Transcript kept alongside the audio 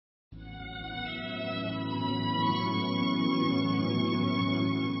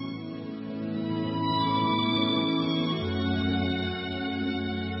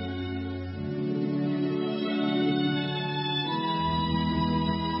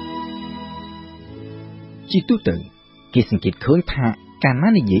ជាទូទៅគេសង្កេតឃើញថាកាលណា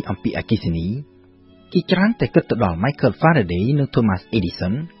និយាយអំពីអគ្គិសនីគេច្រើនតែគិតទៅដល់ Michael Faraday និង Thomas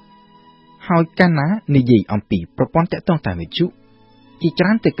Edison ហើយកាលណានិយាយអំពីប្រព័ន្ធតាក់ទងតាមវិទ្យុគេច្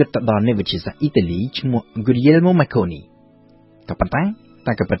រើនតែគិតទៅដល់អ្នកវិទ្យាសាស្ត្រអ៊ីតាលីឈ្មោះ Guglielmo Marconi ក៏ប៉ុន្តែ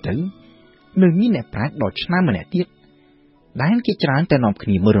ក៏ពិតទៅនៅមានអ្នកប្រាជ្ញដ៏ឆ្នើមម្នាក់ទៀតដែលគេច្រើនតែនាំគ្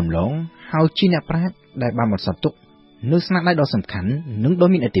នាមើលរំលងហើយជាអ្នកប្រាជ្ញដែលបានបន្សល់ទុកនូវស្នាដៃដ៏សំខាន់និងដ៏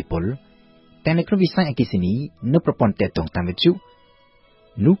មានឥទ្ធិពលតែនៅក្នុងវិស័យអគ្គិសនីនៅប្រព័ន្ធតាក់ទងតាមវិទ្យុ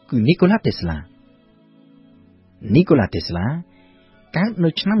នោះគឺ Nikolas Tesla កើតនៅ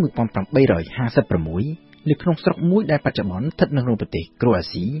ឆ្នាំ 1856 នៅក្នុងស្រុកមួយដែលបច្ចុប្បន្នស្ថិតនៅក្នុងប្រទេសក្រូអា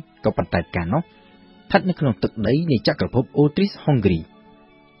ស៊ីក៏ប៉ុន្តែកាលនោះស្ថិតនៅក្នុងទឹកដីនៃចក្រភពអូទ្រីសហុងគ្រី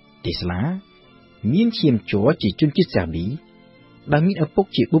Tesla មានឈាមជ័រជាជនជាតិសាប៊ីដែលមានឪពុក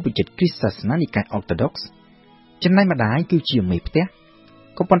ជាបព្វជិតគ្រីស្ទសាសនានិកាយអ៊ុកតូដុកសចំណែកម្ដាយគឺជាមេផ្ទះ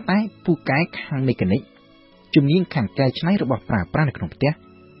ក៏ប៉ុន្តែពូកែខាងមេកានិកជំនាញខាងកែច្នៃរបស់ប្រើប្រាស់នៅក្នុងផ្ទះ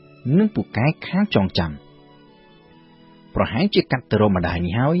និងពូកែខាងចងចាំប្រហែលជាកាត់ទៅរកម្ដាយ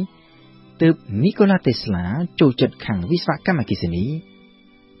នេះហើយទើប Nikolas Tesla ចូលចិត្តខាងវិស្វកម្មអគ្គិសនី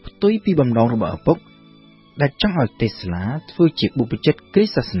ផ្ទុយពីបំណងរបស់ឪពុកដែលចង់ឲ្យ Tesla ធ្វើជាបព្វជិតគ្រី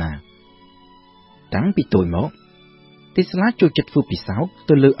ស្ទសាសនាតាំងពីតូចមក Tesla ចូលចិត្តធ្វើពិសោធន៍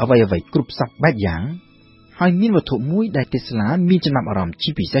ទៅលើអ្វីៗគ្រប់សពបែបយ៉ាងហើយមានវត្ថុមួយដែល Tesla មានចំណាប់អារម្មណ៍ជា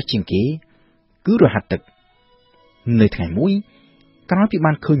ពិសេសជាងគេគឺរហ័សទឹកនៅថ្ងៃមួយក្រោយពី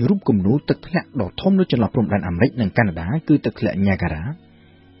បានឃើញរូបគំនូរទឹកធ្លាក់ដ៏ធំនៅចន្លោះព្រំដែនអាមេរិកនិងកាណាដាគឺទឹកធ្លាក់ Niagara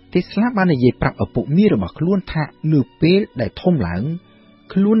Tesla បាននិយាយប្រាប់ឪពុកមារបស់ខ្លួនថានៅពេលដែលធំឡើង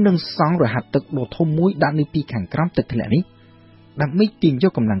ខ្លួននឹងសង់រហ័សទឹកដ៏ធំមួយដាក់នៅពីខាងក្រោមទឹកធ្លាក់នេះដើម្បីទាញយ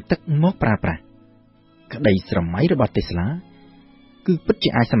កកម្លាំងទឹកមកប្រើប្រាស់ក្តីស្រមៃរបស់ Tesla គឺពិតជា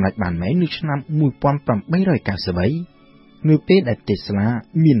អាចសម្រេចបានមែននៅឆ្នាំ 1893 នៅពេលដែល Tesla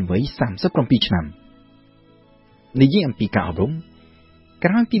មានវ័យ 37 ឆ្នាំនិយាយអំពីការអប់រំ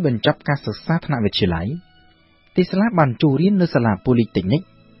ក្រោយពីបញ្ចប់ការសិក្សាថ្នាក់វិទ្យាល័យ Tesla បានចូលរៀននៅសាលា Polytechnic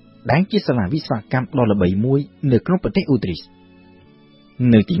ដែលជាសាលាវិស្វកម្មដ៏ល្បីមួយនៅក្នុងប្រទេសអូទ្រីស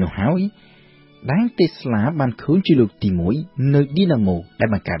នៅទីនោះហើយដែល Tesla បានឃើញជាលើកទី1នៅ Dynamo ដែល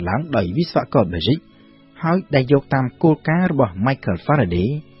បង្កើតឡើងដោយវិស្វករបេហ្សិកហើយដែលយកតាមគោលការណ៍របស់ Michael Faraday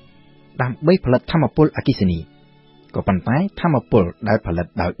ដើម្បីផលិតថាមពលអគ្គិសនីក៏ប៉ុន្តែថាមពលដែលផលិត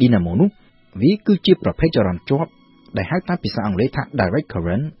ដោយ Dynamo នោះវាគឺជាប្រភេទចរន្តជាប់ដែលហៅតាមភាសាអង់គ្លេសថា Direct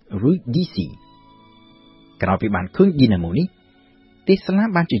Current ឬ DC ក្រោយពីបានឃើញ Dynamo នេះ Tesla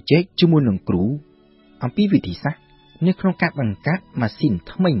បានជជែកជាមួយនឹងគ្រូអំពីវិធីសាស្ត្រនៅក្នុងការបង្កើតម៉ាស៊ីន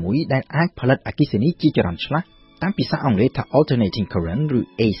ថ្មីមួយដែលអាចផលិតអគ្គិសនីជាចរន្តឆ្លាស់តាមភាសាអង់គ្លេសថា Alternating Current ឬ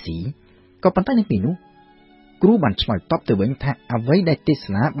AC ក៏ប៉ុន្តែនៅពេលនោះគ្រូបានឆ្លើយតបទៅវិញថាអ្វីដែល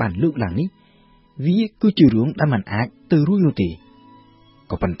Tesla បានលើកឡើងនេះវាគឺជារឿងដែលមិនអាចទៅរួចនោះទេ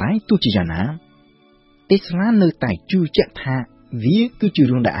ក៏ប៉ុន្តែទោះជាយ៉ាងណា Tesla នៅតែជឿជាក់ថាវាគឺជា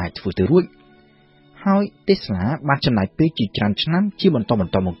រឿងដែលអាចធ្វើទៅរួចហើយ Tesla បានចំណាយពេលជាច្រើនឆ្នាំជាបន្ត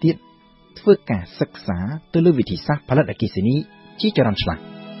មកទៀតធ្វើការសិក្សាទៅលើវិធីសាស្ត្រផលិតអគ្គិសនីជាចរន្តឆ្លាស់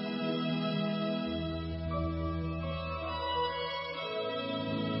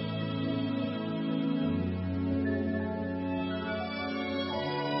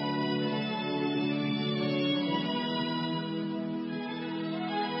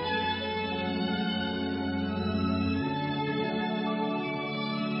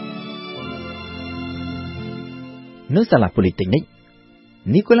នៅសាលា Polytechnic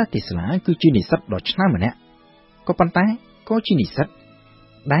Nikolas Tesla គឺជានិស្សិតដ៏ឆ្នើមម្នាក់ក៏ប៉ុន្តែក៏ជានិស្សិត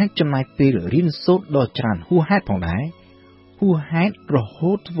ដែលចំណាយពេលរៀនសូត្រដ៏ច្រើនហួសហេតុផងដែរហួសហេតុរ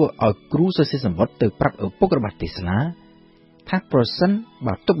ហូតធ្វើឲ្យគ្រូសរសេរសម្បត្តិទៅប្រាប់ឪពុករបស់ Tesla ថាប្រសិន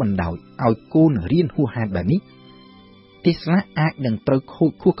បើទុកបណ្ដោយឲ្យកូនរៀនហួសហេតុបែបនេះ Tesla អាចនឹងត្រូវខូ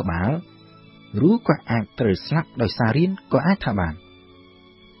ចខួរក្បាលឬក៏អាចត្រូវស្លាប់ដោយសាររៀនក៏អាចថាបាន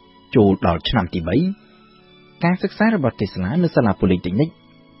ចូលដល់ឆ្នាំទី3ការសិក្សារបស់ Tesla នៅសាលា Polytechnic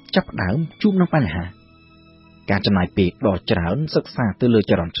ចាប់ផ្ដើមជួបនឹងបញ្ហាការចំណាយពេលដ៏ច្រើនសិក្សាទៅលើ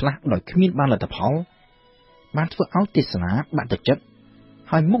ចរន្តឆ្លាស់ដោយគ្មានបានលទ្ធផលបានធ្វើឲ្យ Tesla បាក់ទឹកចិត្ត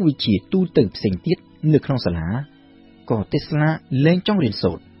ហើយមុខវិជ្ជាទូទៅផ្សេងទៀតនៅក្នុងសាលាក៏ Tesla លែងចង់រៀន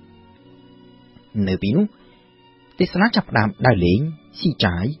សូត្រនៅពេលនោះ Tesla ចាប់ផ្ដើមដើរលេងស៊ី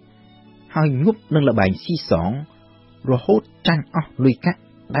ចាយហើយងប់នឹងល្បែងស៊ីសងរហូតចាញ់អស់លុយកាក់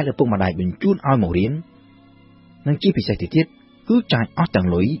ដែលឪពុកម្ដាយបញ្ជូនឲ្យមករៀននិងជាពិសេសទៅទៀតគឺចាយអស់ទាំង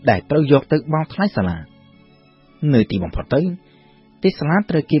លុយដែលត្រូវយកទៅបង់ថ្លៃសាលានៅទីបំផុតទៅ Tesla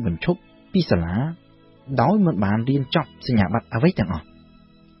ត្រូវគេបញ្ឈប់ពីសាលាដោយមិនបានរៀនចប់សញ្ញាបត្រអ្វីទាំងអស់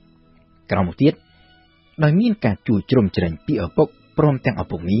ក្រោយមកទៀតដោយមានការជួយជ្រោមជ្រែងពីឪពុកព្រមទាំងឪ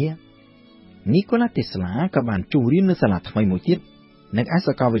ពុកមា Nikolas Tesla ក៏បានចូលរៀននៅសាលាថ្មីមួយទៀតនៅឯ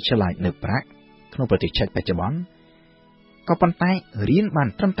សាកលវិទ្យាល័យនៅប្រាកក្នុង ក្នុងប្រទេសឆែកបច្ចុប្បន្នក៏ប៉ុន្តែរៀនបាន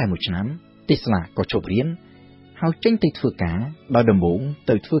ត្រឹមតែ1ឆ្នាំ Tesla ក៏ជប់រៀនហើយចេញទៅធ្វើការដោយដំបូង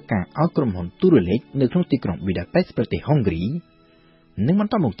ទៅធ្វើការឲ្យក្រុមហ៊ុនទូរលេខនៅក្នុងទីក្រុង Budapest ប្រទេសហុងគ្រីនិងប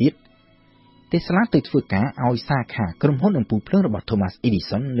ន្តមកទៀត Tesla ទៅធ្វើការឲ្យសាខាក្រុមហ៊ុនអំពូលភ្លើងរបស់ Thomas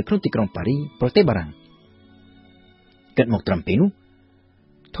Edison នៅក្នុងទីក្រុងប៉ារីសប្រទេសបារាំងគិតមកត្រឹមពេលនោះ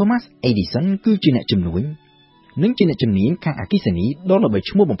Thomas Edison គឺជាអ្នកជំនួញនិងជាអ្នកជំនាញខាងអគ្គិសនីដ៏ល្បី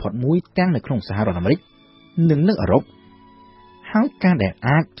ឈ្មោះបំផុតមួយទាំងនៅក្នុងសហរដ្ឋអាមេរិកនិងនៅអឺរ៉ុបហើយការដែល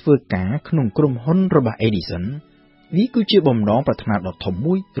អាចធ្វើការក្នុងក្រុមហ៊ុនរបស់ Edison នេះគឺជាបំណងប្រាថ្នាដ៏ធំ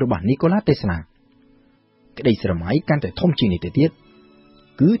មួយរបស់ Nikolas Tesla ក្តីស្រមៃកាន់តែធំជាងនេះទៅទៀត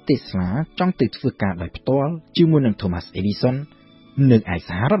គឺ Tesla ចង់ទៅធ្វើការដោយផ្ទាល់ជាមួយនឹង Thomas Edison នៅឯស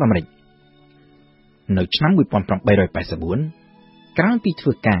ហរដ្ឋអាមេរិកនៅឆ្នាំ1884ក្រោយពីធ្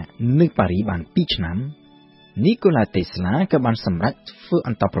វើការនៅប៉ារីសបាន2ឆ្នាំ Nikolas Tesla ក៏បានសម្រេចធ្វើអ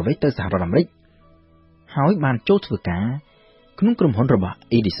ន្តរប្រវេសន៍ទៅសហរដ្ឋអាមេរិកហើយបានចូលធ្វើការក្នុងក្រុមហ៊ុនរបស់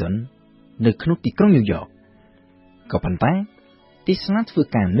Edison នៅក្នុងទីក្រុងញូវយ៉កក៏ប៉ុន្តែ Tesla ធ្វើ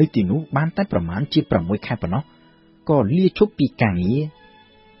ការនៅទីនោះបានតែប្រមាណជា6ខែប៉ុណ្ណោះក៏លាឈប់ពីការងារ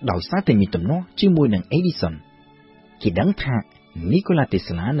ដោយសារតែមានទំនាស់ជាមួយនឹង Edison គេដឹងថា Nikolas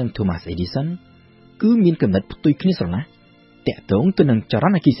Tesla និង Thomas Edison គឺមានគំនិតផ្ទុយគ្នាស្រឡះតាក់ទងទៅនឹងចរ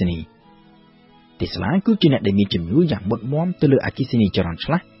ន្តអគ្គិសនី Tesla គឺជាអ្នកដែលមានជំនឿយ៉ាងមុតមាំទៅលើអគ្គិសនីចរន្តឆ្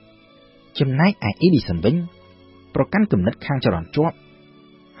លាស់ចំណែកឯ Edison វិញប្រកាន់គំនិតខាងចរន្តជាប់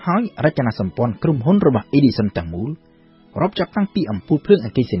ហើយរចនាសម្ព័ន្ធក្រុមហ៊ុនរបស់ Edison ទាំងមូលរាប់ចាប់តាំងពីអំពូលភ្លើងអ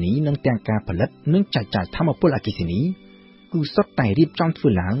គ្គិសនីនិងទាំងការផលិតនិងចែកចាយថាមពលអគ្គិសនីគឺសុទ្ធតែរៀបចំធ្វើ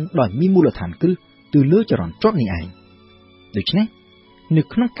ឡើងដោយមានមូលដ្ឋានគ្រឹះទៅលើចរន្តជាប់នេះឯងដូច្នេះនៅ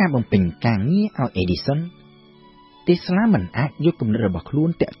ក្នុងការបំពេញការងារឲ្យ Edison Tesla មិនអាចយកគំនិតរបស់ខ្លួន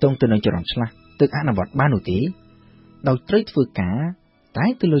តាក់ទងទៅនឹងចរន្តឆ្លាស់ទៅអនុវត្តបាននោះទេដោយត្រូវធ្វើការតែ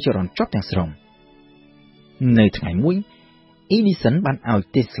ទៅលើចរន្តជាប់ទាំងស្រុងនៅថ្ងៃមួយ Edison បានឲ្យ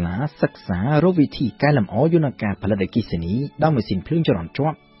Tesla សិក្សារកវិធីកែលម្អយន្តការផលិតអគ្គិសនីដោយម៉ាស៊ីនភ្លើងចរន្តជា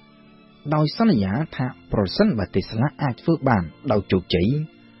ប់ដោយសន្យាថាប្រសិនបើ Tesla អាចធ្វើបានដោយជោគជ័យ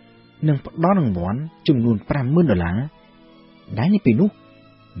នឹងផ្ដល់រង្វាន់ចំនួន$50,000ដែលនៅពេលនោះ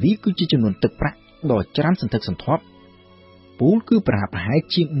វាគឺជាចំនួនទឹកប្រាក់ដ៏ច្រើនសន្ធឹកសន្ធាប់ពូលគឺប្រហែល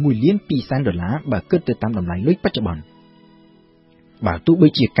ជា$1,200,000បើគិតទៅតាមតម្លៃលុយបច្ចុប្បន្នបើទោះបី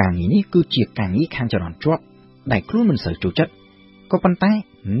ជាការងារនេះគឺជាការងារខាងចរន្តជាប់ដែលខ្លួនមិនសូវចូលចិត្តក៏ប៉ុន្តែ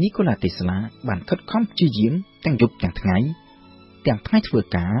Nikolas Tesla បានខិតខំព្យាយាមទាំងយប់ទាំងថ្ងៃធ្វើ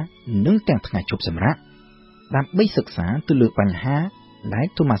ការនិងទាំងថ្ងៃជប់សម្រាកដើម្បីសិក្សាទៅលើបញ្ហាដែល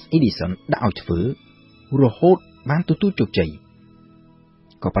Thomas Edison ដាក់ឲ្យធ្វើរហូតបានទទួលជោគជ័យ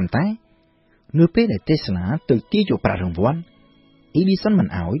ក៏ប៉ុន្តែនៅពេលដែល Tesla ទៅទាញយកប្រាក់រង្វាន់ Edison មិន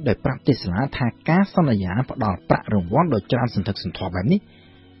ឲ្យដោយប្រាប់ Tesla ថាការសន្យាផ្ដល់ប្រាក់រង្វាន់ដ៏ច្រើនសន្ធឹកសន្ធាប់បែបនេះ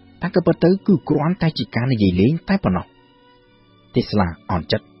តែក៏ពិតទៅគឺគ្រាន់តែជាការនិយាយលេងតែប៉ុណ្ណោះ Tesla អន់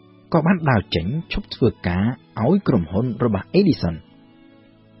ចិត្តក៏បានដើរចេញឈប់ធ្វើការឲ្យក្រុមហ៊ុនរបស់ Edison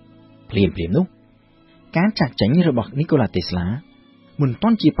ភ្លាមនោះការចាក់ចេញរបស់ Nikolas Tesla មិនទា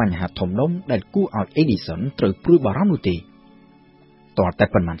ន់ជាបញ្ហាធំដុំដែលគួរឲ្យ Edison ត្រូវព្រួយបារម្ភនោះទេតតែ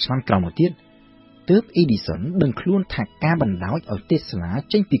ប៉ុន្មានឆ្នាំក្រោយមកទៀតទើប Edison ដឹងខ្លួនថាការបណ្តោយឲ្យ Tesla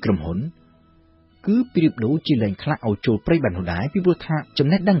ចេញពីក្រុមហ៊ុនគឺប្រៀបដូចជាលែងខ្លះឲ្យចូលព្រៃបែបនោះដែរពីព្រោះថាចំ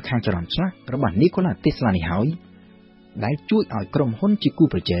ណេះដឹងខាងចរន្តឆ្លាស់របស់ Nikolas Tesla នេះហើយដែលជួយឲ្យក្រុមហ៊ុនជាគូ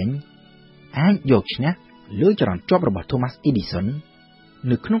ប្រជែងអាចយកឈ្នះលើចរន្តជាប់របស់ Thomas Edison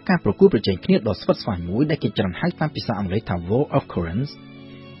នៅក្នុងការប្រកួតប្រជែងគ្នាដ៏ស្វិតស្វាញមួយដែលគេច្រើនហៅតាមភាសាអង់គ្លេសថា War of Currents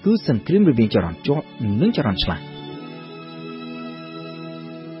គឺសង្គ្រាមរវាងចរន្តជាប់និងចរន្តឆ្លាស់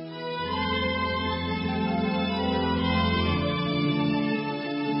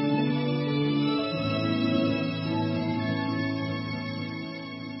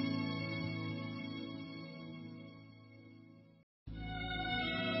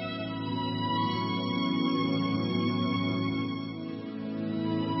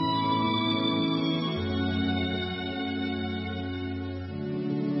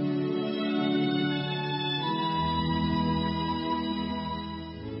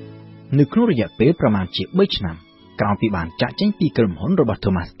នៅក្នុងរយៈពេលប្រមាណជា3ឆ្នាំក្រោយពីបានចាក់ចេញពីក្រុមហ៊ុនរបស់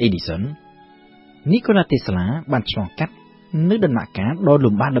Thomas Edison Nikolas Tesla បានឆ្លងកាត់នៅដំណាក់កាលដ៏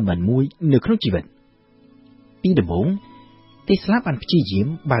លំបាកដំបិនមួយនៅក្នុងជីវិតពីដំបូង Tesla បានព្យាយាម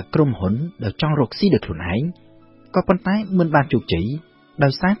បើកក្រុមហ៊ុនដែលចង់រកស៊ីដោយខ្លួនឯងក៏ប៉ុន្តែមិនបានជោគជ័យដោ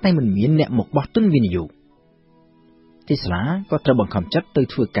យសារតែមិនមានអ្នកមកបោះទុនវិនិយោគ Tesla ក៏ត្រូវបង្ខំចិត្តទៅ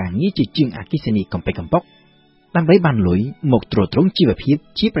ធ្វើការងារជាជាងអគ្គិសនីកំពេចកំប៉ុកដើម្បីបានលុយមកទ្រទ្រង់ជីវភាព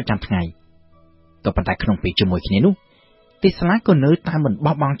ជាប្រចាំថ្ងៃក៏ប៉ុន្តែក្នុងពេលជាមួយគ្នានោះ Tesla ក៏នៅតែមិន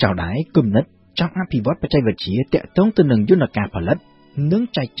បោះបង់ចោលដែរគំនិតចង់អភិវឌ្ឍបច្ចេកវិទ្យាទាក់ទងទៅនឹងយន្តការផលិត និង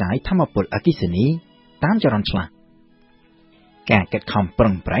ចែកចាយធម្មពលអគ្គិសនីតាមចរន្តឆ្លាស់ការកាត់ខំប្រឹ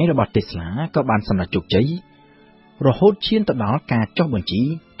ងប្រែងរបស់ Tesla ក៏បានសម្រេចជោគជ័យរហូតឈានទៅដល់ការចុះបញ្ជី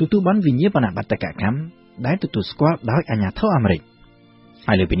ទទួលបានវិញ្ញាបនបត្រកម្មដែលទទួលស្គាល់ដោយអាជ្ញាធរអាមេរិក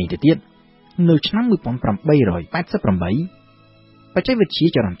ហើយលើពីនេះទៅទៀតនៅឆ្នាំ1888បច្ចេកវិទ្យា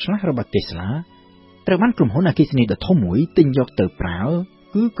ចរន្តឆ្លាស់របស់ Tesla ត្រូវបានក្រុមហ៊ុនអគ្គិសនីដ៏ធំមួយទិញយកទៅប្រើ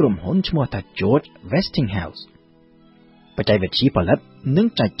គឺក្រុមហ៊ុនឈ្មោះថា George Westinghouse បច្ចេកវិទ្យាផលិតនិង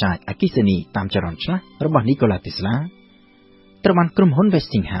ចែកចាយអគ្គិសនីតាមចរន្តឆ្លាស់របស់ Nikolas Tesla ត្រូវបានក្រុមហ៊ុន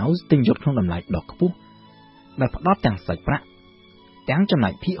Westinghouse ទិញយកក្នុងតម្លៃដ៏ខ្ពស់ដែលផ្ដល់ទាំងសាច់ប្រាក់ទាំងចំណែ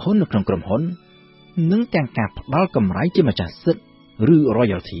កភាគហ៊ុននៅក្នុងក្រុមហ៊ុននិងទាំងការផ្ដល់កម្រៃជាម្ចាស់សិទ្ធិឬ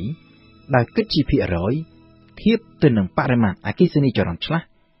royalty ដែលគិតជាភាគរយធៀបទៅនឹងបរិមាណអគ្គិសនីចរន្តឆ្លាស់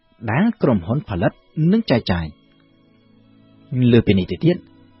ដែលក្រុមហ៊ុនផលិតនិងចែកចាយលើពីនេះទៅទៀត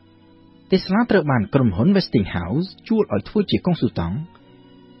Tesla ត្រូវបានក្រុមហ៊ុន Westinghouse ជួលឲ្យធ្វើជាកុងស៊ុលតង់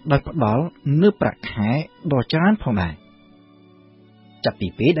ដោយផ្ដល់នូវប្រាក់ខែដ៏ច្រើនផងដែរចាប់ពី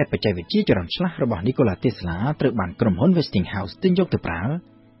ពេលដែលបច្ចេកវិទ្យាចរន្តឆ្លាស់របស់ Nikolas Tesla ត្រូវបានក្រុមហ៊ុន Westinghouse ទិញយកទៅប្រើ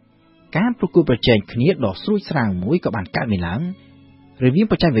ការប្រកួតប្រជែងគ្នាដ៏ស្រួចស្រាវមួយក៏បានកើតមានឡើងរវាង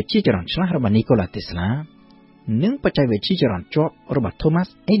បច្ចេកវិទ្យាចរន្តឆ្លាស់របស់ Nikolas Tesla និងបច្ចេកវិទ្យាចរន្តជាប់របស់ Thomas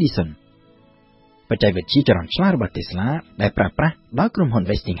Edison បច្ចេកវិទ្យាចរន្តឆ្លាស់របស់ Tesla ដែលប្រើប្រាស់ដោយក្រុមហ៊ុន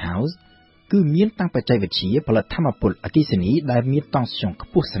Westinghouse គឺមានតាំងបច្ចេកវិទ្យាផលិតថាមពលអគ្គិសនីដែលមានតង់ស្យុងខ្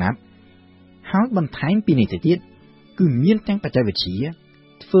ពស់ស្រាប់ហើយបន្ថែមពីនេះទៅទៀតគឺមានទាំងបច្ចេកវិទ្យា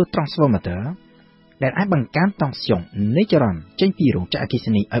ធ្វើ transformer ដែលអាចបង្កើនតង់ស្យុងនៃចរន្តចេញពីរោងចក្រអគ្គិស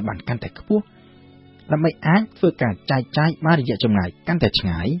នីឲ្យបានកាន់តែខ្ពស់ដើម្បីអាចធ្វើការចែកចាយបានរយៈចម្ងាយកាន់តែឆ្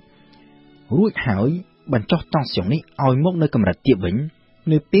ងាយរួចហើយបញ្ចុះតង់ស្យុងនេះឲ្យមកនៅកម្រិតទាបវិញ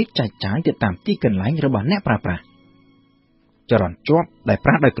នៅពេលចែកចាយទៅតាមទីកន្លែងរបស់អ្នកប្រើប្រាស់ចរន្តជាប់ដែលប្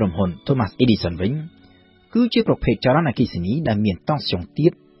រើដោយក្រុមហ៊ុន Thomas Edison វិញគឺជាប្រភេទចរន្តអគ្គិសនីដែលមានតង់ស្យុងទា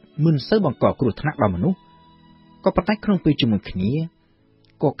បមិនសូវបង្កគ្រោះថ្នាក់ដល់មនុស្សក៏ប៉ុន្តែក្នុងពេលជាមួយគ្នា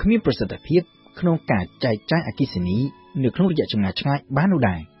ក៏គ្មានប្រសិទ្ធភាពក្នុងការចែកចាយអគ្គិសនីនៅក្នុងរយៈចម្ងាយឆ្ងាយបាននោះ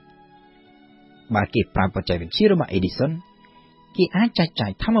ដែរបើគេប្រើបច្ចេកវិទ្យារបស់ Edison គេអាចចែកចា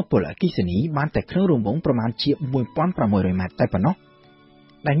យធម្មពលអគ្គិសនីបានតែក្នុងរង្វង់ប្រមាណជា 1,600 ម៉ែត្រតែប៉ុណ្ណោះ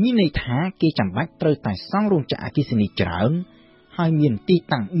ដែលមានន័យថាគេចាំបាច់ត្រូវតែសង់រោងចក្រអគ្គិសនីច្រើនហើយមានទី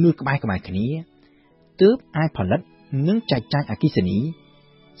តាំងនៅក្បែរៗគ្នាទើបអាចផលិតនិងចែកចាយអគ្គិសនី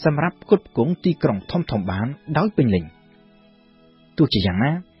សម្រាប់ផ្គត់ផ្គង់ទីក្រុងធំៗបានដោយពេញលេញទោះជាយ៉ាង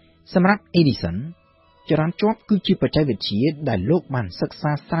ណាសម្រាប់ Edison ចរន្តជាប់គឺជាបច្ចេកវិទ្យាដែលលោកបានសិក្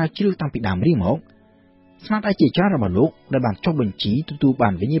សាស្រាវជ្រាវតាំងពីដើមរៀងមកស្នាដៃជាច្រើនរបស់លោកដែលបានចុះបញ្ជីទទួលបា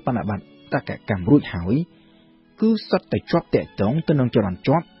នវិញ្ញាបនបត្រកម្មរួចហើយគឺសុទ្ធតែជាប់តាក់ទងទៅនឹងចរន្ត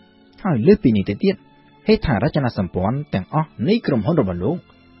ជាប់ហើយលើសពីនេះទៅទៀតហេដ្ឋារចនាសម្ព័ន្ធទាំងអស់នៃក្រុមហ៊ុនរបស់លោក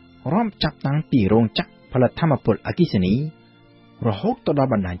រួមចាប់តាំងពីរោងចក្រផលិតថាមពលអគ្គិសនីរហូតទៅដ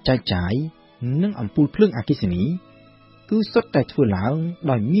ល់បណ្ដាញចែកចាយនិងអំពូលភ្លើងអគ្គិសនីគឺសុទ្ធតែធ្វើឡើង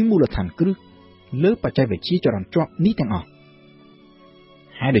ដោយមានមូលដ្ឋានគ្រឹះលើបច្ចេកវិទ្យាចរន្តជាប់នេះទាំងអស់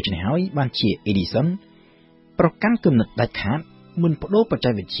ហើយដូច្នេះហើយបានជា Edison ប្រកាន់គំនិតដាច់ខាតមិនបដូរបច្ចេ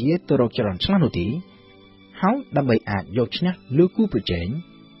កវិទ្យាទៅរកចរន្តឆ្លាស់នោះទេហើយដើម្បីអាចយកឈ្នះលើគូប្រជែង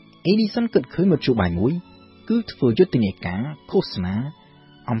Edison គិតឃើញមធ្យោបាយមួយគឺធ្វើយុទ្ធនាការឃោសនា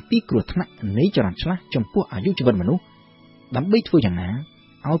អំពីគ្រោះថ្នាក់នៃចរន្តឆ្លាស់ចំពោះអាយុជីវិតមនុស្សដើម្បីធ្វើយ៉ាងណា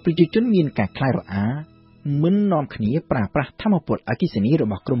ឲ្យប្រជាជនមានការខ្លាចរអាមិននាំគ្នាប្រើប្រាស់ថាមពលអគ្គិសនីរ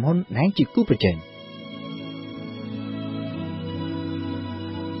បស់ក្រុមហ៊ុនដែលជាគូប្រជែង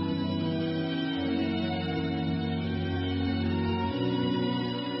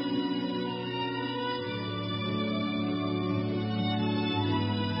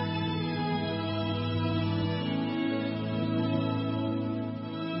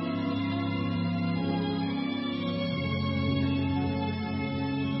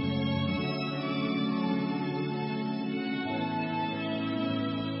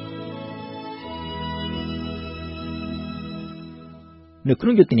នៅក្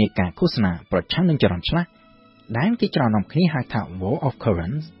នុងយុទ្ធនាការឃោសនាប្រឆាំងនឹងចរន្តឆ្លាស់ដែលគេច្រណំគ្នាហៅថា War of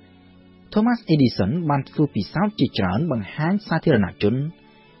Currents Thomas Edison បានធ្វើពិសោធន៍ជាច្រើនបង្ហាញសាធារណជន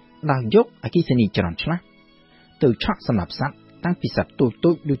ដោយយកអគ្គិសនីចរន្តឆ្លាស់ទៅឆក់សម្រាប់សត្វតាំងពីសត្វតូច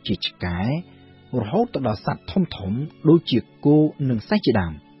ៗដូចជាឆ្កែរហូតទៅដល់សត្វធំៗដូចជាគោនិងសេះជាដើ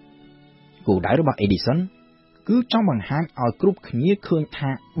មគោលដៅរបស់ Edison គឺចង់បង្ហាញឲ្យគ្រប់គ្នាឃើញថា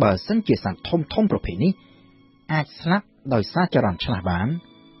បើសិនជាសត្វធំប្រភេទនេះអាចស្លាប់ដោយសារចរន្តឆ្លាស់បាន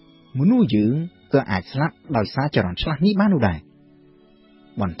មនុស្សយើងក៏អាចស្លាប់ដោយសារចរន្តឆ្លាស់នេះបាននោះដែរ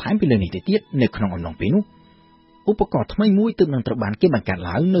បន្ថែមពីលើនេះទៅទៀតនៅក្នុងអំឡុងពេលនោះឧបករណ៍ថ្មីមួយទើបនឹងត្រូវបានគេបង្កើត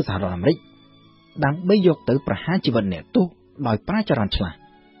ឡើងនៅសហរដ្ឋអាមេរិកដើម្បីយកទៅប្រហារជីវិតអ្នកទោសដោយប្រើចរន្តឆ្លាស់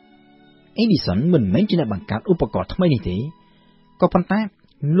Edison មិនមែនជាអ្នកបង្កើតឧបករណ៍ថ្មីនេះទេ ก็ប៉ុន្តែ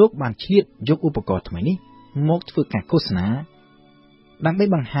លោកបានឆ្លៀតយកឧបករណ៍ថ្មីនេះមកធ្វើការឃោសនាដើម្បី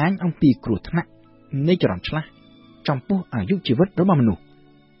បង្ហាញអំពីគ្រោះថ្នាក់នៃចរន្តឆ្លាស់ចំពោះអាយុជីវិតរបស់មនុស្ស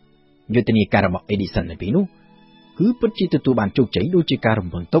យុទ្ធនាការរបស់ Edison នៅពេលនោះគឺពិតជាទទួលបានជោគជ័យដូចជាការរំ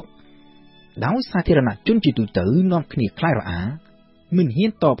ពឹងទុកដោយសាធារណជនជាទូទៅនាំគ្នាខ្លាចរអាមិនហ៊ា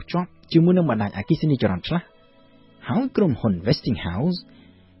នតភ្ជាប់ជាមួយនឹងបណ្ដាញអគ្គិសនីចរន្តឆ្លាស់ហើយក្រុមហ៊ុន Westinghouse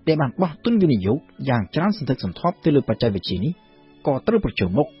ដែលបានបោះទុនវិនិយោគយ៉ាងច្រើនសន្ធឹកសន្ធាប់ទៅលើបច្ចេកវិទ្យានេះក៏ត្រូវប្រឈម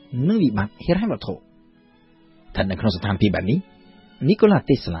មុខនឹងវិបត្តិហិរញ្ញវត្ថុស្ថិតនៅក្នុងស្ថានភាពបែបនេះ Nikolas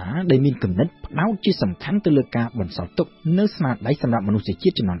Tesla ដែលមានគំនិតផ្ដោតជាសំខាន់ទៅលើការបន្សល់ទុកនៅស្នាដៃសម្រាប់មនុស្សជា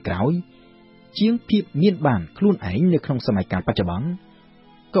តិជំនាន់ក្រោយជាងភាពមានបានខ្លួនឯងនៅក្នុងសម័យកាលបច្ចុប្បន្ន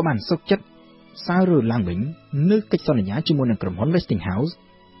ក៏បានសុខចិត្តសើរើឡើងវិញនៅកិច្ចសន្យាជាមួយនឹងក្រុមហ៊ុន Westinghouse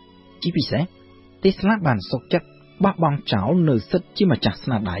ជាពិសេស Tesla បានសុខចិត្តបោះបង់ចោលនៅសិទ្ធិជាម្ចាស់ស្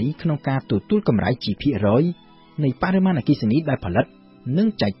នាដៃក្នុងការទទួលកម្រៃជាភាគរយនៃបរិមាណអគ្គិសនីដែលផលិតនិង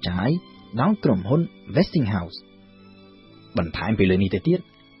ចែកចាយដោយក្រុមហ៊ុន Westinghouse បន្ថែមពីលើនេះទៅទៀត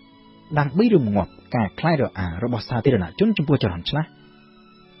ដើម្បីរងាប់ការខ្លាចរអារបស់សាធារណជនចំពោះចរន្តឆ្លាស់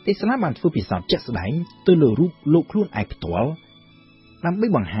Tesla បានធ្វើពិសោធន៍ជាក់ស្ដែងទៅលើរូបលោកខ្លួនឯងផ្ទាល់ដើម្បី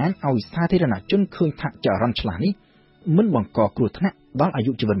បង្ហាញឲ្យសាធារណជនឃើញថាចរន្តឆ្លាស់នេះមិនបង្កគ្រោះថ្នាក់ដល់អា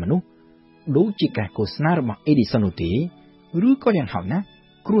យុជីវិតមនុស្សដូចជាការឃោសនារបស់ Edison នោះទេឬក៏យ៉ាងហោចណាស់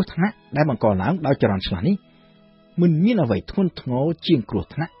គ្រោះថ្នាក់ដែលបង្កឡើងដោយចរន្តឆ្លាស់នេះមិនមានអ្វីធ្ងន់ធ្ងរជាងគ្រោះ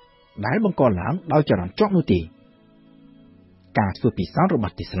ថ្នាក់ដែលបង្កឡើងដោយចរន្តជក់នោះទេការធ្វើពិសោធន៍រប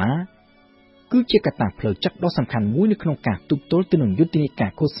ស់ Tesla គឺជាកត្តាផ្លូវចិត្តដ៏សំខាន់មួយនៅក្នុងការទប់ទល់ទៅនឹងយុទ្ធនាកា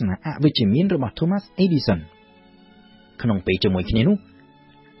រឃោសនាអវិជ្ជមានរបស់ Thomas Edison ក្នុងពេលជាមួយគ្នានោះ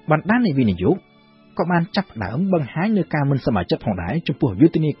បណ្ដាអ្នកវិនិយោគក៏បានចាប់ផ្ដើមបង្ហាញនូវការមិនសប្បាយចិត្តផងដែរចំពោះយុ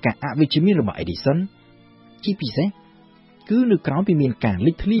ទ្ធនាការអវិជ្ជមានរបស់ Edison ជាពិសេសគឺនៅក្រៅពីមានការ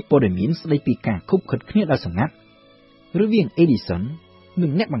លេចធ្លាយព័ត៌មានស្ដីពីការខុបខិតគ្នាដោយសម្ងាត់រវាង Edison និ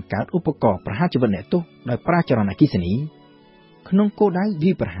ងអ្នកបង្កើតឧបករណ៍ប្រហារជីវិតអ្នកទោសដោយប្រើចរន្តអគ្គិសនីក្នុងគោលដៅ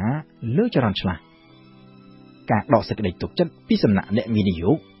វាយប្រហារលើចរន្តឆ្លាស់ការដកសេចក្តីទុកចិត្តពីសំណាក់អ្នកវិនិ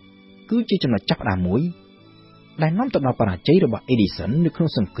យោគគឺជាចំណុចចាប់ផ្ដើមមួយដែលនាំទៅដល់បរាជ័យរបស់ Edison នៅក្នុង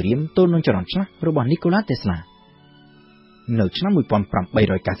សង្គ្រាមទល់នឹងចរន្តឆ្លាស់របស់ Nikolas Tesla នៅឆ្នាំ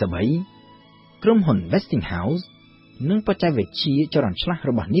 1893 ក្រុមហ៊ុន Westinghouse និងបច្ចេកវិទ្យាចរន្តឆ្លាស់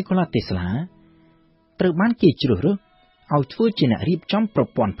របស់ Nikolas Tesla ត្រូវបានគេជ្រើសរើសឲ្យធ្វើជាអ្នករៀបចំប្រ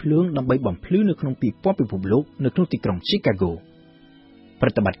ព័ន្ធភ្លើងដើម្បីបំភ្លឺនៅក្នុងពិភពលោកនៅក្នុងទីក្រុង Chicago ប្រ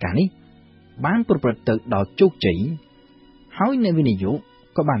តិបត្តិការនេះបានប្រព្រឹត្តទៅដោយជោគជ័យហើយអ្នកវិនិយោគ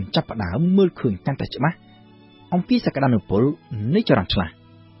ក៏បានចាប់ផ្ដើមមើលឃើញកាន់តែច្បាស់អំពីសក្តានុពលនៃចរន្តឆ្លាស់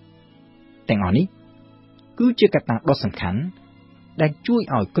ទាំងអស់នេះគឺជាកត្តាដ៏សំខាន់ដែលជួយ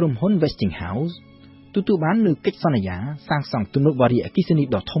ឲ្យក្រុមហ៊ុន Westinghouse ទទួលបាននូវកិច្ចសន្យាសាងសង់ទំនប់វារីអគ្គិសនី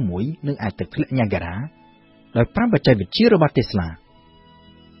ដ៏ធំមួយនៅឯទឹកធ្លាក់ Niagara ដោយប្រើបច្ចេកវិទ្យារបស់ Tesla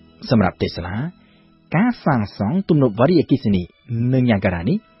សម្រាប់ Tesla ការសាងសង់ទំនប់វារីអគ្គិសនីនៅ Niagara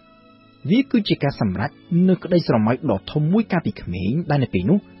នេះវាគឺជាការសម្រេចនូវក្តីស្រមៃដ៏ធំមួយកាលពីក្មេងដែលនៅពេល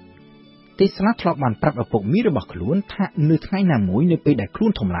នោះTesla ធ្លាប់បានប្រាប់ឪពុកមីរបស់ខ្លួនថានៅថ្ងៃណាមួយនៅពេលដែលខ្លួ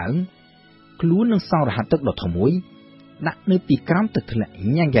នធំឡើងខ្លួននឹងសង់រហ័សទឹកដ៏ធំមួយដាក់នៅពីក្រោមទឹកធ្លាក់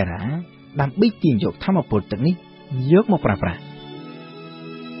Niagara ដើម្បីទាញយកថាមពលទឹកនេះយកមកប្រើប្រាស់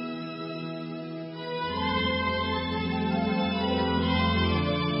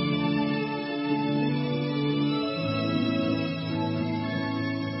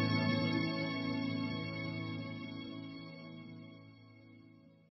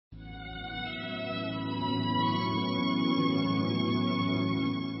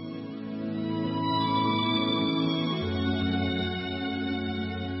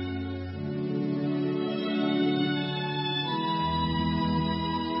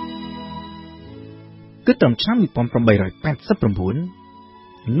គឺត្រឹមឆ្នាំ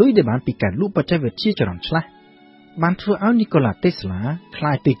 1889 លុយដែលបានពីការលក់បច្ចេកវិទ្យាចរន្តឆ្លាស់បានធ្វើឲ្យ Nikolas Tesla ក្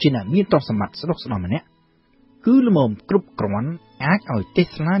លាយទៅជាអ្នកមានទ្រព្យសម្បត្តិស្ដុកស្ដម្ភម្នាក់គឺល្មមគ្រប់គ្រាន់អាចឲ្យ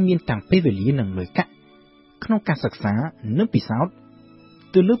Tesla មានទាំងពេលវេលានិងលុយកាក់ក្នុងការសិក្សានិងពិសោធន៍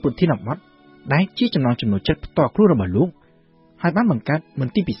ទៅលើប្រធានបទដែលជាចំណងចំណូលចិត្តផ្ទាល់ខ្លួនរបស់លោកហើយបានបង្កើតម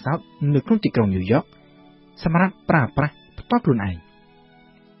ន្ទីរពិសោធន៍នៅក្នុងទីក្រុង New York សម្រាប់ប្រើប្រាស់ផ្ទាល់ខ្លួនឯង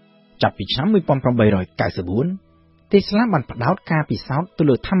ចាប់ពីឆ្នាំ 1894 Tesla បានផ្ដោតការពិសោធន៍ទៅ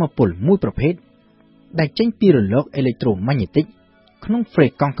លើថាមពលមួយប្រភេទដែលចេញពីរលកអេឡិចត្រូម៉ាញ៉េទិកក្នុងហ្វ្រេ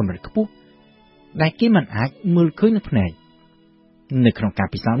កង់កម្រិតខ្ពស់ដែលគេមិនអាចមើលឃើញនឹងភ្នែកនៅក្នុងការ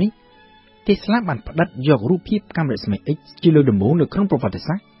ពិសោធន៍នេះ Tesla បានផ្ដិតយករូបភាពកាំរស្មី X ជាលើកដំបូងនៅក្នុងប្រវត្តិ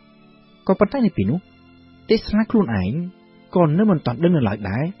សាស្ត្រក៏ប៉ុន្តែនៅពេលនោះ Tesla ខ្លួនឯងក៏នៅមិនទាន់ដឹងនៅឡើយ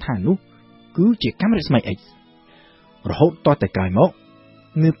ដែរថានោះគឺជាកាំរស្មី X រហូតតតែក្រោយមក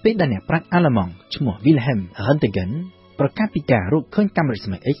នៅពេលដែលអ្នកប្រាជ្ញអាល្លឺម៉ង់ឈ្មោះ Wilhelm Röntgen ប្រកាសពីការរកឃើញកាំរស្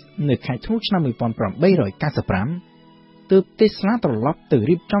មី X នៅខែធ្នូឆ្នាំ 1895 ទើប Tesla ត្រឡប់ទៅ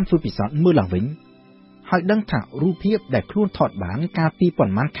រៀបចំធ្វើពិសោធន៍មើលឡើងវិញហើយដឹងថារូបភាពដែលខ្លួនថតបានកាលពីប៉ុ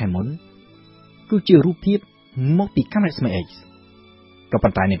ន្មានខែមុនគឺជារូបភាពមកពីកាំរស្មី X ក៏ប៉ុ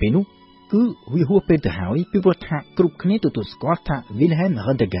ន្តែនៅពេលនោះគឺវាហួសពេលទៅហើយពីព្រោះថាគ្រប់គ្នាទទួលស្គាល់ថា Wilhelm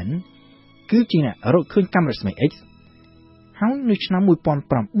Röntgen គឺជាអ្នករកឃើញកាំរស្មី X ហើយនៅឆ្នាំ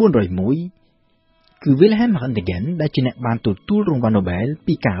 1901 គឺ Wilhelm Röntgen ដែលជាអ្នកបានទទួលរង្វាន់ Nobel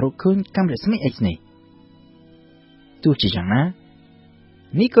ពីការរកឃើញកាំរស្មី X នេះទោះជាយ៉ាងណា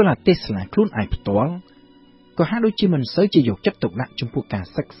Nikolas Tesla ខ្លួនឯងផ្ទាល់ក៏ហាក់ដូចជាមិនសូវជាយកចិត្តទុកដាក់ចំពោះការ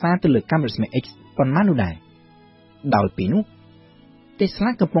សិក្សាទៅលើកាំរស្មី X ប៉ុន្មាននោះដែរដោយពេលនោះ Tesla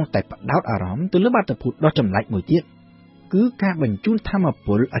កំពុងតែផ្ដោតអារម្មណ៍ទៅលើបាតុភូតដ៏ចម្លែកមួយទៀតគឺការបញ្ជូនថាមព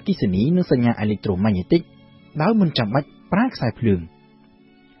លអគ្គិសនីនិងសញ្ញាអេឡិចត្រូម៉ាញ៉េទិកដោយមិនចាំបាច់ប្រើខ្សែភ្លើង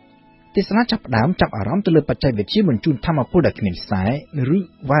Tesla ចាប់ផ្ដើមចាប់អារម្មណ៍ទៅលើបច្ចេកវិទ្យាបញ្ជូនថាមពលដែលគ្មានខ្សែឬ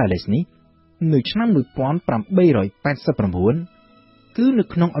wireless នេះនៅឆ្នាំ 1889 គឺនៅ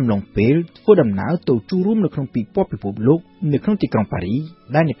ក្នុងអំឡុងពេលធ្វើដំណើរទៅចូលរួមនៅក្នុងពិព័រណ៍ពិភពលោកនៅក្នុងទីក្រុងប៉ារី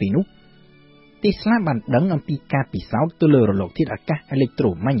ដែលនៅពេលនោះ Tesla បានដឹងអំពីការពិសោធន៍ទៅលើរលកធាតុអាកាសអេឡិចត្រូ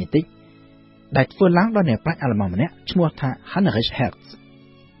ម៉ាញ៉េទិកដែលធ្វើឡើងដោយអ្នកប្រាជ្ញអាល្លឺម៉ង់ម្នាក់ឈ្មោះថា Heinrich Hertz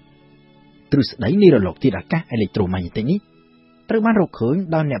ទ្រឹស្ដីនៃរលកធាតុអាកាសអេឡិចត្រូម៉ាញ៉េទិកនេះត្រូវបានរកឃើញ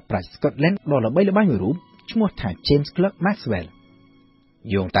ដោយអ្នកប្រាជ្ញ Scotland ដ៏ល្បីល្បាញមួយរូបឈ្មោះថា James Clerk Maxwell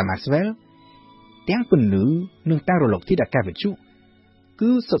យោងតាម Maxwell ទាំងពន្លឺនិងទាំងរលកធាតុអាកាសវិទ្យុ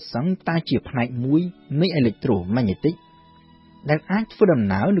គឺសុទ្ធសឹងតែជាផ្នែកមួយនៃអេឡិចត្រូម៉ាញ៉េទិកដែលអាចធ្វើដំ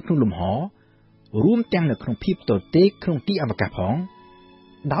ណើរនៅក្នុងលំហរួមទាំងនៅក្នុងភាពទទេក្នុងទីអវកាសផង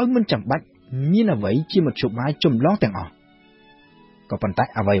ដោយមិនចាំបាច់មានអ្វីជាមធ្យោបាយចម្លងទាំងអស់ក៏ប៉ុន្តែ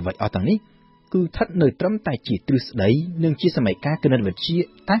អ្វីៗអស់ទាំងនេះគឺស្ថិតនៅត្រឹមតែជាទ្រឹស្ដីនិងជាសមីការគណិតវិទ្យា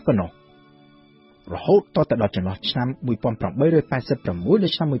តែប៉ុណ្ណោះរហូតតទៅដល់ចន្លោះឆ្នាំ 1886 ដ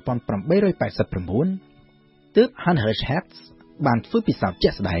ល់ឆ្នាំ 1889 ទើប Heinrich Hertz បានធ្វើពិសោធន៍ជា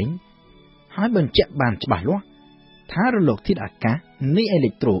ក់ស្ដែងហើយបញ្ជាក់បានច្បាស់លាស់ថារលកធាតុអាកាសនៃអេឡិ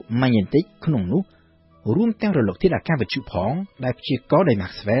ចត្រូម៉ាញ៉េទិកក្នុងនោះរួមទាំងរលកធាតុអាកាសវិទ្យុផងដែលព្យាករណ៍ដោយ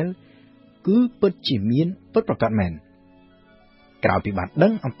Maxwell គឺពិតជាមានពិតប្រាកដមែនក្រោយពីបានដឹ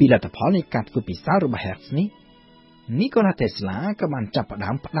ងអំពីលទ្ធផលនៃការធ្វើពិសោធន៍របស់ Hertz នេះ Nikolas Tesla ក៏បានចាប់ផ្ដើ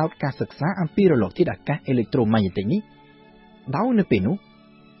មផ្ដោតការសិក្សាអំពីរលកធាតុអាកាសអេឡិចត្រូម៉ាញ៉េទិកនេះដោយនៅពេលនោះ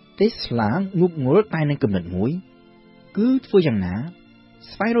Tesla ងប់ងល់តែនឹងគំនិតមួយគឺធ្វើយ៉ាងណា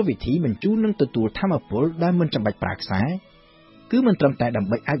ស្វែងរកវិធីបញ្ជូននិងទទួលថាមពលដែលមិនចាំបាច់ប្រើខ្សែគឺមិនត្រឹមតែដើម្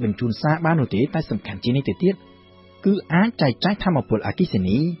បីអាចបញ្ជូនសារបាននោះទេតែសំខាន់ជាងនេះទៅទៀតគឺអាចចែកចាយថាមពលអគ្គិស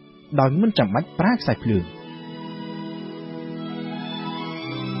នីដោយមិនចាំបាច់ប្រើខ្សែភ្លើង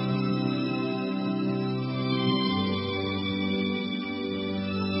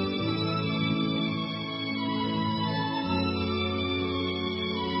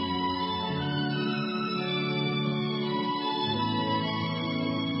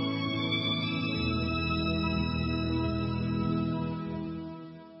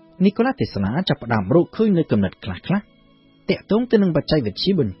Nikolas Tesla ចាប់ផ្ដើមរកឃើញនៅគំនិតខ្លះៗទាក់ទងទៅនឹងបច្ចេកវិទ្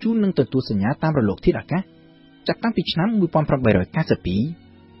យាបញ្ជូននិងទទួលសញ្ញាតាមរលកធាតុអាកាសចាប់តាំងពីឆ្នាំ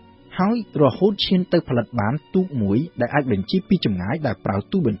 1892 ហើយរហូតឈានទៅផលិតបានទូកមួយដែលអាចបញ្ជាពីចម្ងាយដោយប្រើ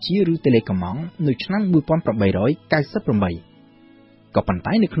ទូបញ្ជាឬតេឡេកាម៉ង់នៅឆ្នាំ 1898 ក៏ប៉ុន្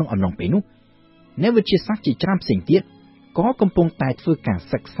តែនៅក្នុងអំឡុងពេលនោះអ្នកវិទ្យាសាស្ត្រជាច្រើនផ្សេងទៀតក៏កំពុងតែធ្វើការ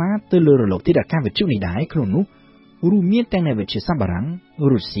សិក្សាទៅលើរលកធាតុអាកាសវិទ្យុនេះដែរក្នុងនោះរួមមានទាំងអ្នកវិទ្យាសាស្ត្របារាំង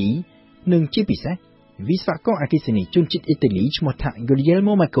រុស្ស៊ីនិងជាពិសេសវិស្វករអគ្គិសនីជនជាតិអ៊ីតាលីឈ្មោះថា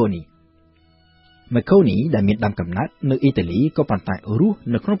Guglielmo Marconi ដែលមានដើមកំណើតនៅអ៊ីតាលីក៏ប៉ុន្តែរស់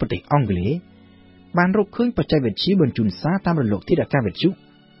នៅក្នុងប្រទេសអង់គ្លេសបានរកឃើញបច្ចេកវិទ្យាបញ្ជូនសារតាមរលកធាតុអាកាសវិទ្យុ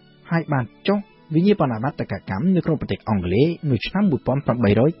ហើយបានចុះវិញ្ញាបនបត្រកម្មនៅក្នុងប្រទេសអង់គ្លេសនៅឆ្នាំ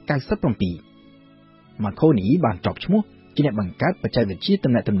 1897 Marconi បានចប់ឈ្មោះជាអ្នកបង្កើតបច្ចេកវិទ្យា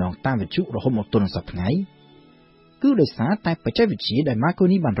ទំនាក់ទំនងតាមវិទ្យុរហូតមកទល់នឹងសព្វថ្ងៃគឺដោយសារតែបច្ចេកវិទ្យាដែល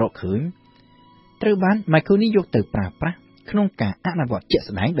Marconi បានរកឃើញត្រូវបាន Marconi យកទៅប្រើប្រាស់ក្នុងការអនុវត្តជាក់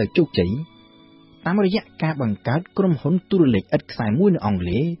ស្ដែងដោយជោគជ័យតាមរយៈការបង្កើតក្រុមហ៊ុនទូរលេខឥតខ្សែមួយនៅអង់គ្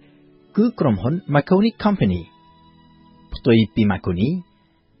លេសគឺក្រុមហ៊ុន Marconi Company ផ្ទុយពី Marconi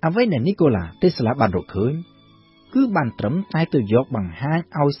អ្វីដែល Nikolas Tesla បានរកឃើញគឺបានត្រឹមតែទៅយកបង្ហាញ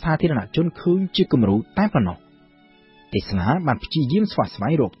ឲ្យសាធារណជនឃើញជាគំរូតែប៉ុណ្ណោះ Tesla បានព្យាយាមស្វាស្វែ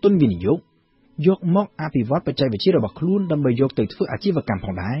ងរកទុនវិនិយោគយកមកអភិវឌ្ឍបច្ចេកវិទ្យារបស់ខ្លួនដើម្បីយកទៅធ្វើអាជីវកម្មផ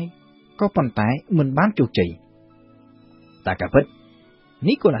ងដែរក៏ប៉ុន្តែមិនបានជោគជ័យតែការពិត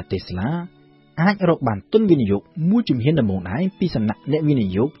Nikolas Tesla អាចរកបានទុនវិនិយោគមួយជំហានដំបូងដែរពីសំណាក់អ្នកវិនិ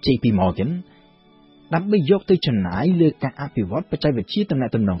យោគ JP Morgan ដើម្បីយកទៅចំណាយលើការអភិវឌ្ឍបច្ចេកវិទ្យាទំនា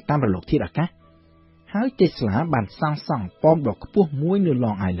ក់ទំនងតាមរលកធាតុអាកាស ហើយ Tesla បានសាងសង់ប៉មដ៏ខ្ពស់មួយនៅ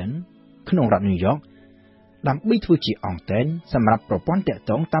Long Island ក្នុងរដ្ឋ New York ដើម្បីធ្វើជាអង្តែនសម្រាប់ប្រព័ន្ធតាក់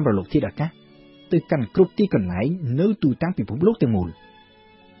ទងតាមរលកធាតុអាកាសទៅកាន់គ្រប់ទីកន្លែងនៅទូទាំងពិភពលោកទាំងមូល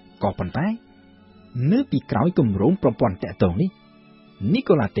ក៏ប៉ុន្តែនៅពីក្រោយគម្រោងប្រព័ន្ធតាក់ទងនេះ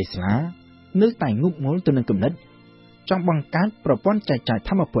Nikolas Tesla នៅតែងប់ងល់ទៅនឹងគំនិតចង់បង្កើតប្រព័ន្ធចែកចាយ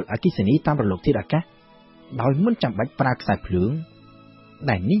ថាមពលអគ្គិសនីតាមរលកធាតុអាកាសដោយមិនចាំបាច់ប្រើខ្សែភ្លើង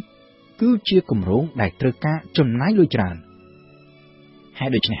ដែលនេះគឺជាគម្រោងដែលត្រូវការចំណាយលុយច្រើនហើយ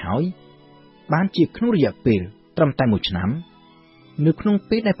ដូច្នេះហើយបានជាក្នុងរយៈពេលត្រឹមតែ1ឆ្នាំនៅក្នុង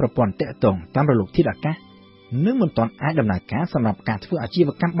ពេលដែលប្រព័ន្ធតាក់ទងតាមរលកធាតុអាកាសនៅមិនទាន់អាចដំណើរការសម្រាប់ការធ្វើអាជីវ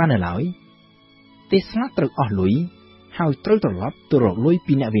កម្មបាននៅឡើយ Tesla ត្រូវអស់លុយហើយត្រូវត្រឡប់ទៅរកលុយ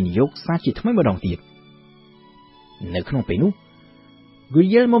ពីអ្នកវិនិយោគសាជាថ្មីម្ដងទៀតនៅក្នុងពេលនោះ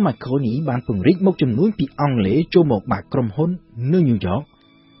Guillermo Marconi បានពង្រីកមុខជំនួញពីអង់គ្លេសចូលមកបាក់ក្រុមហ៊ុននៅ New York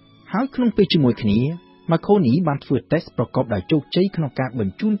ហើយក្នុងពេលជាមួយគ្នា Marconi បានធ្វើតេស្តប្រកបដោយជោគជ័យក្នុងការប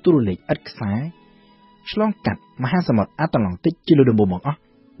ញ្ជូនទូរលេខឥតខ្សែឆ្លងកាត់មហាសមុទ្រអាត្លង់ទិកជាលើកដំបូងបង្អស់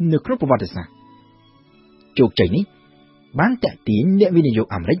នៅក្នុងប្រវត្តិសាស្ត្រជោគជ័យនេះបានទាក់ទាញអ្នកវិនិយោគ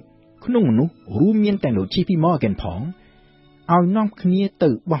អាមេរិកក្នុងនោះរួមមានទាំងលោក JP Morgan ផងឲ្យនាំគ្នាទៅ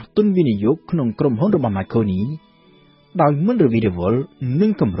បោះទុនវិនិយោគក្នុងក្រុមហ៊ុនរបស់ Marconi ដោយមិនរវីរវល់នឹ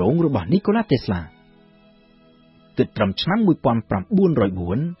ងគម្រោងរបស់ Nikolas Tesla គិតត្រឹមឆ្នាំ1904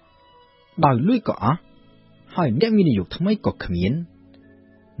ដោយលុយក៏អស់ហើយអ្នកវិនិយោគថ្មីក៏គ្មាន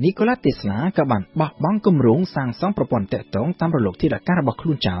Nikolas Tesla ក៏បានបោះបង់គម្រោងសាងសង់ប្រព័ន្ធតាក់ទងតាមរលកធាតុអាកាសរបស់ខ្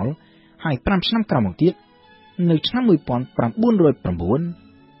លួនចោលហើយ5ឆ្នាំក្រោយមកទៀតនៅឆ្នាំ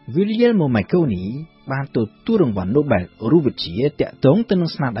1909 Guillermo Marconi បានទទួលរង្វាន់ Nobel រូបវិទ្យាតាក់ទងទៅនឹង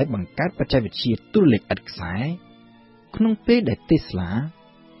ស្នាដៃបង្កើតបច្ចេកវិទ្យាទូរលេខឥតខ្សែក្នុងពេលដែល Tesla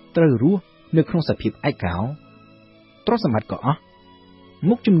ត្រូវរស់នៅក្នុងសភាពឯកោទ្រព្យសម្បត្តិក៏អស់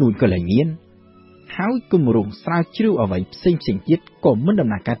មុខជំនួញក៏លែងមានហើយគម្រោងស្រាវជ្រាវអ្វីផ្សេងទៀតក៏មិនដំ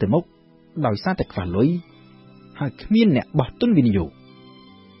ណើរការទៅមុខដោយសារតែខ្វះលុយហើយគ្មានអ្នកបោះទុនវិនិយោគ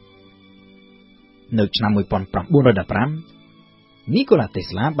នៅឆ្នាំ1915 Nikolas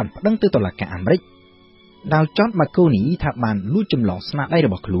Tesla បានប្តឹងទៅតុលាការអាមេរិកដោយចោទ Marconi ថាបានលួចចម្លងស្នាដៃរ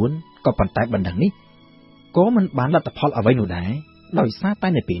បស់ខ្លួនក៏ប៉ុន្តែបណ្ដឹងនេះក៏មិនបានលទ្ធផលអ្វីនោះដែរដោយសារតែ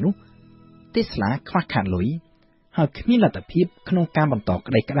នៅពេលនោះ Tesla ខ្វះខាតលុយហើយគ្មានលទ្ធភាពក្នុងការបន្ត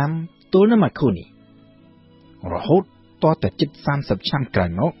ក្តីក្តាំទល់នឹង Marconi រហូតតទៅជិត30ឆ្នាំក្រោយ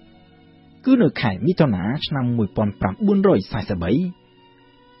មកគឺនៅខែមិថុនាឆ្នាំ1943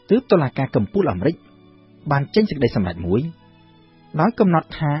ទើបតុលាការកំពូលអាមេរិកបានចេញសេចក្តីសម្រេចមួយដោយកំណត់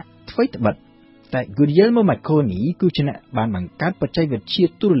ថាអ្វីត្បិតតែ Guillermo Marconi គឺជាអ្នកបានបង្កើតបច្ចេកវិទ្យា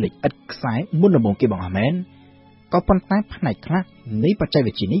ទូរលេខឥតខ្សែមុនដំបូងគេបង្អស់មែនក៏ប៉ុន្តែផ្នែកខ្លះនៃបច្ចេក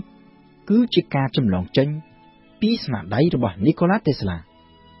វិទ្យានេះគឺជាការចម្លងចេញពីស្នាដៃរបស់ Nikolas Tesla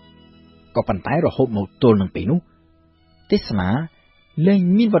ក៏ប៉ុន្តែរហូតមកទល់នឹងពេលនោះ Tesla លែង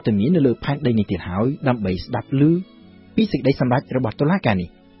មានវត្តមាននៅលើផែនដីនេះទៀតហើយដើម្បីស្ដាប់ឮពីសេចក្តីសម្រេចរបស់តុលាការនេះ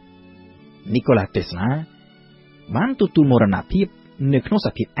Nikolas Tesla បានទទួលមរណភាពនៅក្នុងស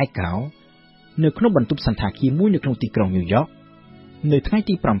ភាពឯកោនៅក្នុងបន្ទប់សន្តាគារមួយនៅក្នុងទីក្រុង New York នៅថ្ងៃ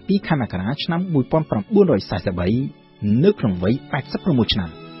ទី7 ខែមករាឆ្នាំ1943នៅក្នុងវ័យ86ឆ្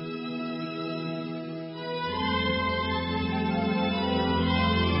នាំ